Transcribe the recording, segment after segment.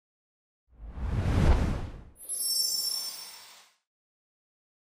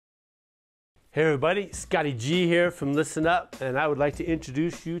Hey everybody, Scotty G here from Listen Up, and I would like to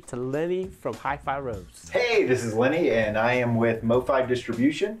introduce you to Lenny from HiFi Rose. Hey, this is Lenny, and I am with MoFi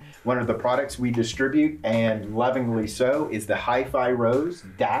Distribution. One of the products we distribute, and lovingly so, is the HiFi Rose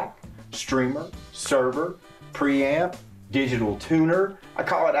DAC, streamer, server, preamp, digital tuner. I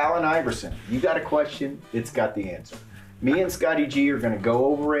call it Allen Iverson. You got a question, it's got the answer. Me and Scotty G are going to go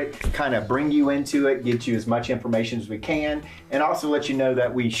over it, kind of bring you into it, get you as much information as we can, and also let you know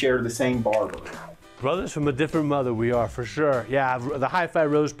that we share the same barber. Brothers from a different mother, we are for sure. Yeah, the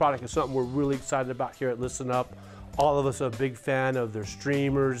HiFi Rose product is something we're really excited about here at Listen Up. All of us are a big fan of their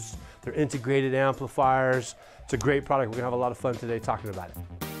streamers, their integrated amplifiers. It's a great product. We're going to have a lot of fun today talking about it.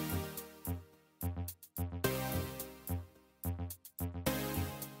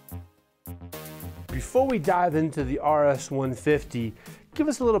 Before we dive into the RS150, give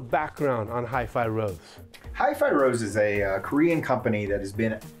us a little background on HiFi Rose. HiFi Rose is a Korean company that has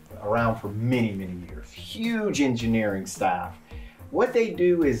been around for many, many years. Huge engineering staff. What they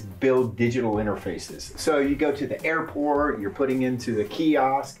do is build digital interfaces. So you go to the airport, you're putting into the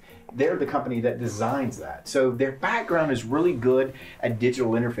kiosk, they're the company that designs that. So their background is really good at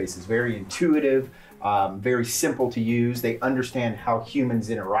digital interfaces, very intuitive, very simple to use. They understand how humans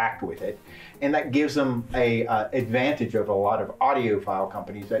interact with it. And that gives them a advantage of a lot of audiophile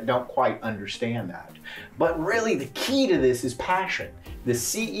companies that don't quite understand that. But really the key to this is passion. The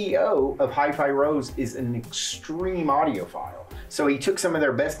CEO of HiFi Rose is an extreme audiophile. So he took some of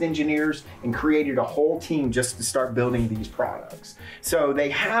their best engineers and created a whole team just to start building these products. So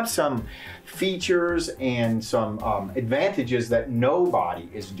they have some features and some advantages that nobody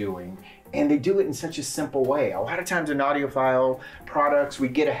is doing, and they do it in such a simple way. A lot of times in audiophile products, we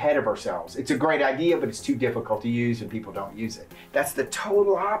get ahead of ourselves. It's a great idea, but it's too difficult to use and people don't use it. That's the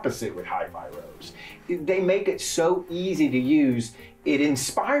total opposite with HiFi Rose. They make it so easy to use, it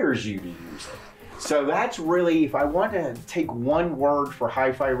inspires you to use it. So that's really, if I want to take one word for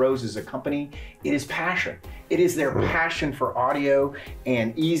HiFi Rose as a company, it is passion. It is their passion for audio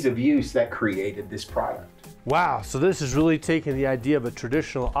and ease of use that created this product. Wow, so this is really taking the idea of a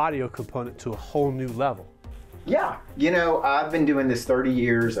traditional audio component to a whole new level. Yeah, you know, I've been doing this 30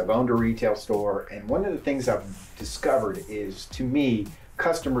 years. I've owned a retail store, and one of the things I've discovered is, to me,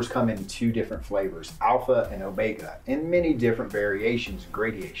 customers come in two different flavors, alpha and omega, and many different variations and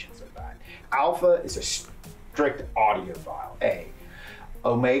gradations of that. Alpha is a strict audiophile, A.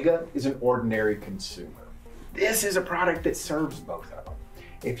 Omega is an ordinary consumer. This is a product that serves both of them.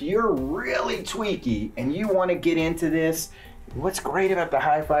 If you're really tweaky and you want to get into this, what's great about the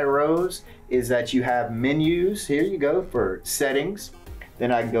HiFi Rose is that you have menus. Here you go for settings.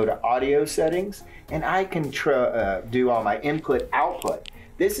 Then I can go to audio settings, and I can do all my input output.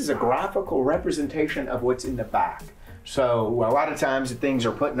 This is a graphical representation of what's in the back. So a lot of times if things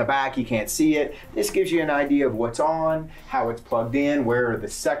are put in the back, you can't see it. This gives you an idea of what's on, how it's plugged in, where are the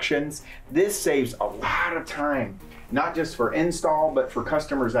sections. This saves a lot of time, not just for install, but for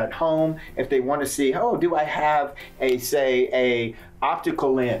customers at home. If they want to see, oh, do I have a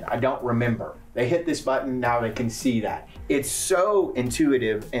optical in? I don't remember. They hit this button, now they can see that. It's so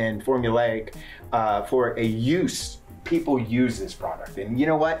intuitive and formulaic for a use. People use this product. And you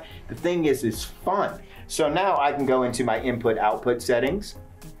know what? The thing is, it's fun. So now I can go into my input output settings,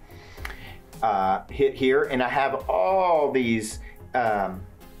 hit here, and I have all these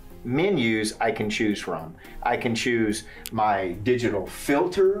menus I can choose from. I can choose my digital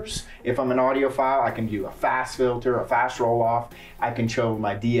filters. If I'm an audiophile, I can do a fast filter, a fast roll off. I can show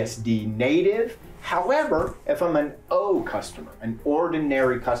my DSD native. However, if I'm an O customer, an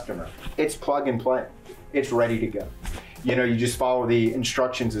ordinary customer, it's plug and play. It's ready to go. You know, you just follow the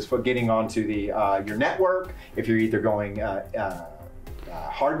instructions as for getting onto the your network. If you're either going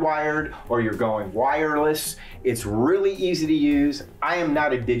hardwired or you're going wireless, it's really easy to use. I am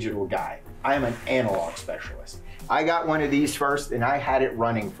not a digital guy. I am an analog specialist. I got one of these first, and I had it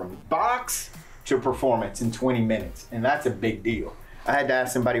running from box to performance in 20 minutes, and that's a big deal. I had to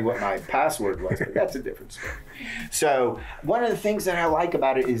ask somebody what my password was, but that's a different story. So one of the things that I like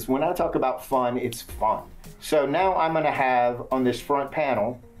about it is when I talk about fun, it's fun. So now I'm going to have on this front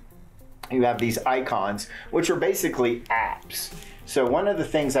panel, you have these icons, which are basically apps. So one of the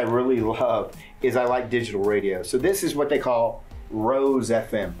things I really love is I like digital radio. So this is what they call Rose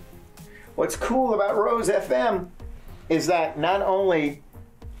FM. What's cool about Rose FM is that not only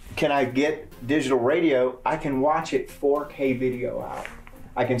can I get digital radio, I can watch it 4K video out.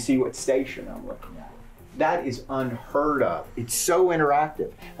 I can see what station I'm looking at. That is unheard of. It's so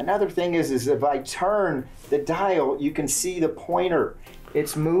interactive. Another thing is if I turn the dial, you can see the pointer.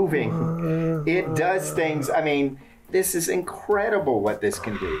 It's moving. It does things. I mean, this is incredible what this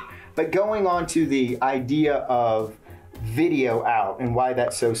can do. But going on to the idea of video out and why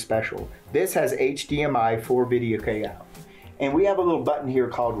that's so special. This has HDMI for video K out. And we have a little button here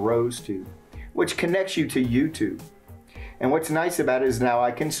called Rose Tube, which connects you to YouTube. And what's nice about it is now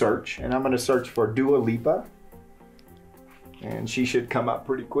I can search, and I'm going to search for Dua Lipa. And she should come up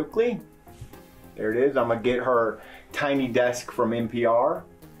pretty quickly. There it is. I'm going to get her Tiny Desk from NPR.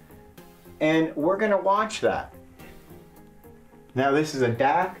 And we're going to watch that. Now this is a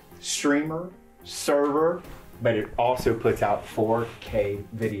DAC, streamer, server, but it also puts out 4K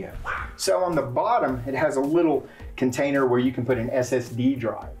video. So on the bottom, it has a little container where you can put an SSD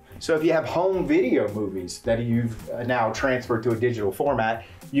drive. So if you have home video movies that you've now transferred to a digital format,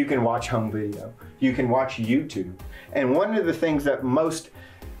 you can watch home video. You can watch YouTube. And one of the things that most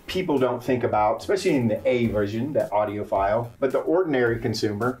people don't think about, especially in the A version, the audio file, but the ordinary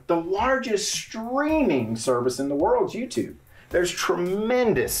consumer, the largest streaming service in the world is YouTube. There's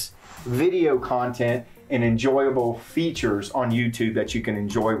tremendous video content and enjoyable features on YouTube that you can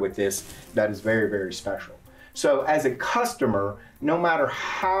enjoy with this that is very, very special. So as a customer, no matter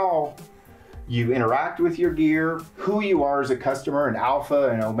how you interact with your gear, who you are as a customer, an alpha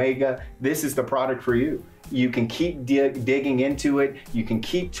and omega, this is the product for you. You can keep digging into it, you can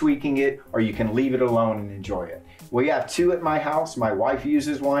keep tweaking it, or you can leave it alone and enjoy it. We have two at my house. My wife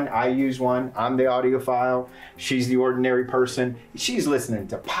uses one, I use one. I'm the audiophile, she's the ordinary person. She's listening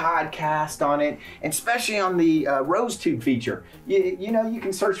to podcasts on it, and especially on the Rose Tube feature. You know, you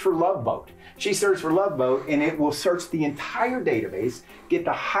can search for Love Boat. She searched for Love Boat, and it will search the entire database, get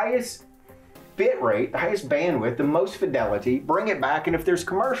the highest bit rate, the highest bandwidth, the most fidelity, bring it back, and if there's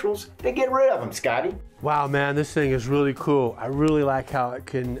commercials, they get rid of them, Scotty. Wow, man, this thing is really cool. I really like how it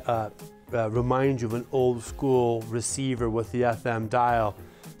can remind you of an old school receiver with the FM dial,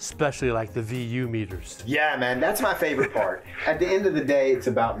 especially like the VU meters. Yeah, man, that's my favorite part. At the end of the day, it's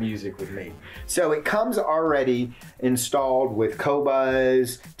about music with me. So it comes already installed with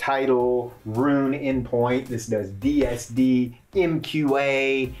Qobuz, Tidal, Rune endpoint. This does DSD,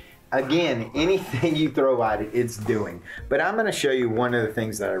 MQA. Again, anything you throw at it, it's doing. But I'm gonna show you one of the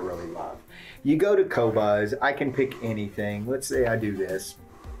things that I really love. You go to Qobuz, I can pick anything. Let's say I do this.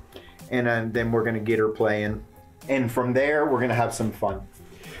 And then we're gonna get her playing. And from there, we're gonna have some fun.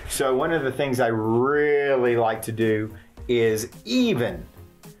 So one of the things I really like to do is, even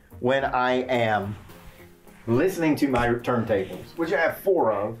when I am listening to my turntables, which I have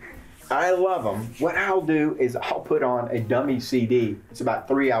 4 of, I love them. What I'll do is I'll put on a dummy CD. It's about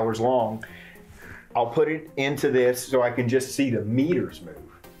 3 hours long. I'll put it into this so I can just see the meters move.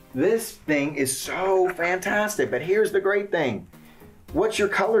 This thing is so fantastic, but here's the great thing. What's your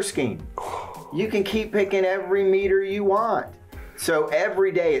color scheme? You can keep picking every meter you want. So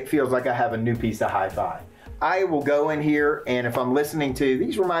every day it feels like I have a new piece of hi-fi. I will go in here, and if I'm listening to,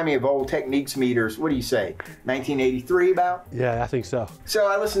 these remind me of old Techniques meters. What do you say, 1983 about? Yeah, I think so. So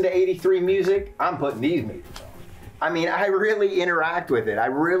I listen to 83 music, I'm putting these meters on. I mean, I really interact with it. I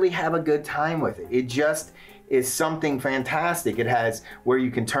really have a good time with it. It just is something fantastic. It has where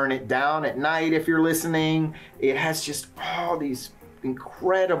you can turn it down at night if you're listening. It has just all these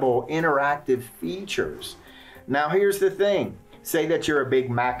incredible interactive features. Now here's the thing. Say that you're a big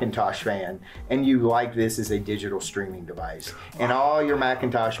Macintosh fan and you like this as a digital streaming device, and all your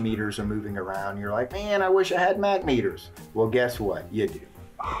Macintosh meters are moving around. You're like, man, I wish I had Mac meters. Well, guess what? You do.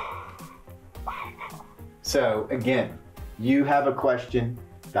 So again, you have a question,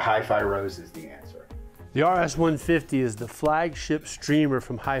 the HiFi Rose is the answer. The RS150 is the flagship streamer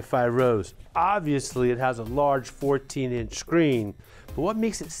from HiFi Rose. Obviously, it has a large 14-inch screen, but what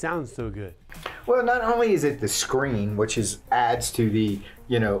makes it sound so good? Well, not only is it the screen, which adds to the,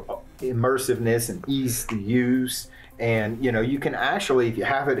 immersiveness and ease to use, and you can actually, if you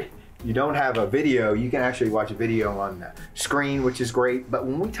have it, you don't have a video, you can actually watch a video on the screen, which is great. But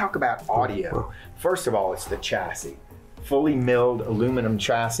when we talk about audio, first of all, it's the chassis. Fully milled aluminum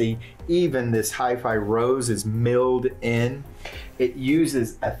chassis. Even this HiFi Rose is milled in. It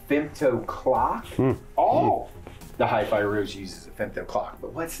uses a femto clock. All the HiFi Rose uses a femto clock.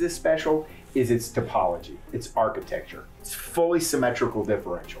 But what's this special is its topology, its architecture. It's fully symmetrical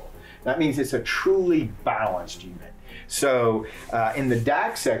differential. That means it's a truly balanced unit. So in the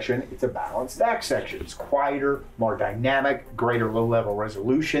DAC section, it's a balanced DAC section. It's quieter, more dynamic, greater low-level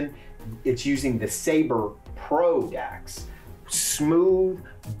resolution. It's using the SABRE Pro DACs. Smooth,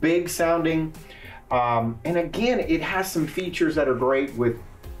 big sounding. And again, it has some features that are great with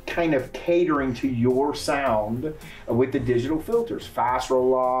kind of catering to your sound with the digital filters. Fast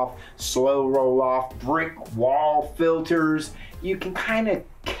roll off, slow roll off, brick wall filters. You can kind of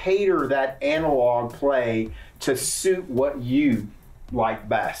cater that analog play to suit what you like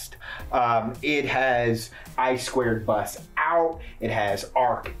best. It has I2 bus out, it has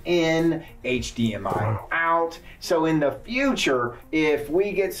ARC in, HDMI out. So in the future, if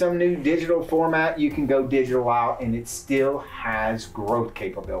we get some new digital format, you can go digital out and it still has growth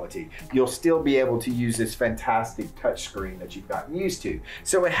capability. You'll still be able to use this fantastic touchscreen that you've gotten used to.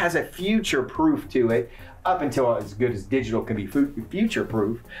 So it has a future proof to it, up until as good as digital can be future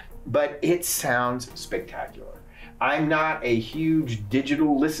proof, but it sounds spectacular. I'm not a huge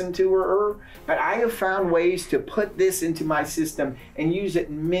digital listen-to-er, but I have found ways to put this into my system and use it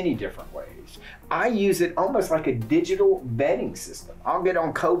in many different ways. I use it almost like a digital betting system. I'll get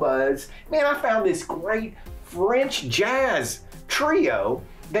on Qobuz. Man, I found this great French jazz trio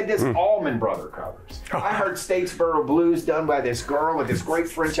that does Allman Brother covers. I heard Statesboro Blues done by this girl with this great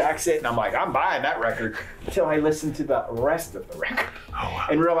French accent, and I'm like, I'm buying that record, until I listened to the rest of the record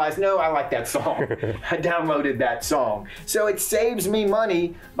and realized, no, I like that song. I downloaded that song. So it saves me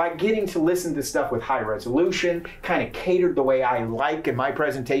money by getting to listen to stuff with high resolution, kind of catered the way I like in my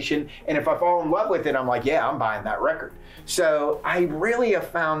presentation, and if I fall in love with it, I'm like, yeah, I'm buying that record. So I really have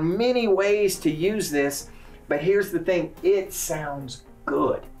found many ways to use this, but here's the thing, it sounds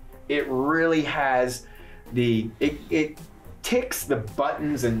good. It really has it ticks the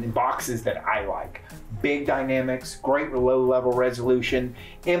buttons and boxes that I like. Big dynamics, great low level resolution,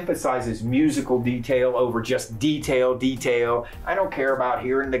 emphasizes musical detail over just detail. I don't care about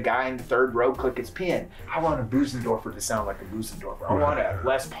hearing the guy in the third row click his pen. I want a Busendorfer to sound like a Busendorfer. I want a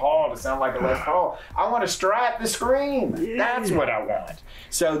Les Paul to sound like a Les Paul. I want to Strat the scream. That's what I want.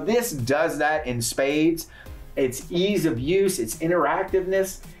 So this does that in spades. Its ease of use, its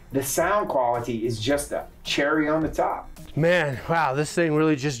interactiveness, the sound quality is just a cherry on the top. Man, wow, this thing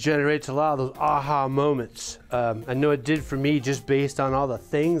really just generates a lot of those aha moments. I know it did for me just based on all the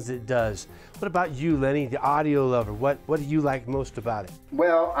things it does. What about you, Lenny, the audio lover? What do you like most about it?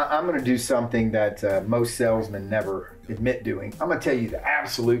 Well, I'm going to do something that most salesmen never admit doing. I'm going to tell you the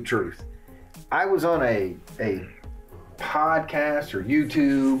absolute truth. I was on a podcast or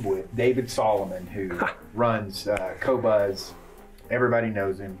YouTube with David Solomon, who runs Qobuz. Everybody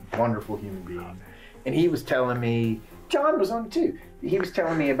knows him, wonderful human being. And he was telling me, John was on it too. He was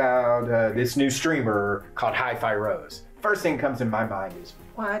telling me about this new streamer called HiFi Rose. First thing that comes in my mind is,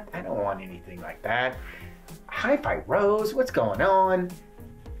 what? I don't want anything like that. HiFi Rose, what's going on?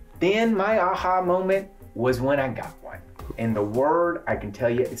 Then my aha moment was when I got one. And the word I can tell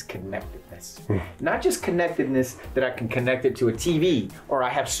you is connectedness. Not just connectedness that I can connect it to a TV or I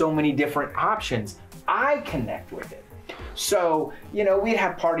have so many different options. I connect with it. So, you know, we'd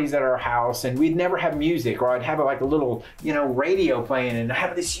have parties at our house and we'd never have music, or I'd have like a little, you know, radio playing and I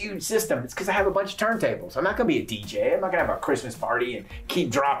have this huge system. It's because I have a bunch of turntables. I'm not going to be a DJ. I'm not going to have a Christmas party and keep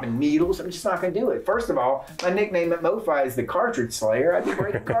dropping needles. I'm just not going to do it. First of all, my nickname at MoFi is the Cartridge Slayer. I'd be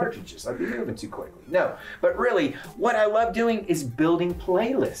breaking cartridges. I'd be moving too quickly. No, but really, what I love doing is building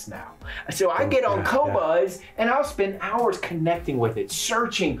playlists now. So I get on Qobuz and I'll spend hours connecting with it,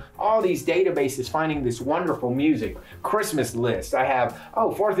 searching all these databases, finding this wonderful music. Christmas list. I have,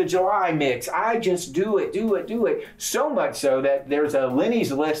 4th of July mix. I just do it. So much so that there's a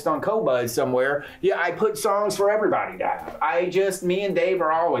Lenny's list on Qobuz somewhere. Yeah, I put songs for everybody to have. Me and Dave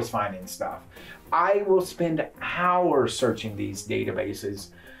are always finding stuff. I will spend hours searching these databases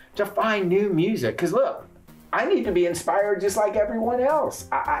to find new music. Because look, I need to be inspired just like everyone else.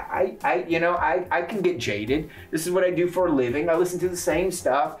 I can get jaded. This is what I do for a living. I listen to the same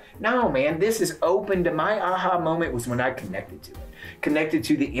stuff. No, man, this is open to my aha moment was when I connected to it. Connected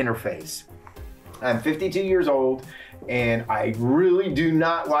to the interface. I'm 52 years old and I really do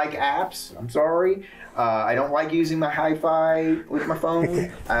not like apps. I'm sorry. I don't like using my HiFi with my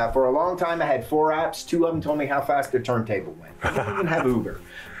phone. For a long time I had 4 apps. 2 of them told me how fast their turntable went. I don't even have Uber.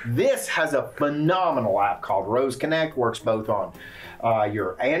 This has a phenomenal app called Rose Connect, works both on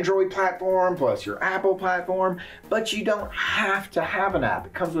your Android platform plus your Apple platform, but you don't have to have an app.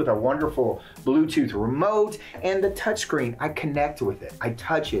 It comes with a wonderful Bluetooth remote and the touchscreen. I connect with it. I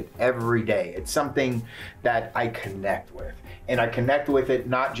touch it every day. It's something that I connect with. And I connect with it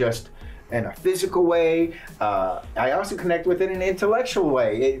not just in a physical way, I also connect with it in an intellectual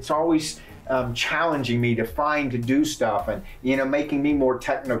way. It's always challenging me to do stuff and, you know, making me more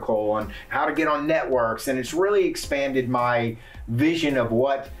technical on how to get on networks. And it's really expanded my vision of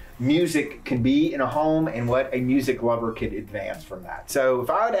what music can be in a home and what a music lover could advance from that. So if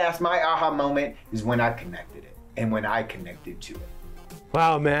I would ask, my aha moment is when I connected it and when I connected to it.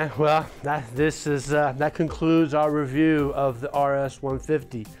 Wow, man. Well, that concludes our review of the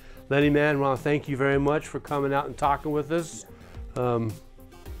RS150. Lenny, man, I want to thank you very much for coming out and talking with us.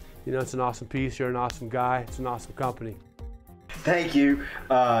 You know, it's an awesome piece. You're an awesome guy. It's an awesome company. Thank you.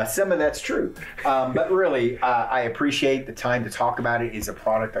 Some of that's true. But really, I appreciate the time to talk about it. It's a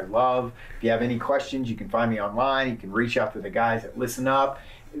product I love. If you have any questions, you can find me online. You can reach out to the guys at Listen Up.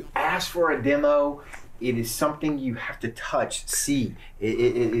 Ask for a demo. It is something you have to touch, see. It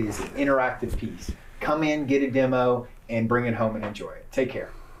is an interactive piece. Come in, get a demo, and bring it home and enjoy it. Take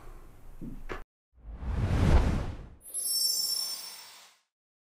care.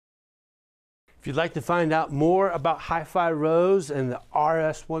 If you'd like to find out more about HiFi Rose and the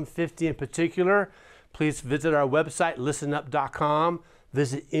RS150 in particular, please visit our website, listenup.com.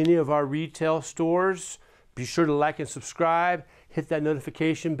 Visit any of our retail stores. Be sure to like and subscribe. Hit that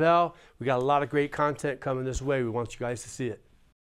notification bell. We got a lot of great content coming this way. We want you guys to see it.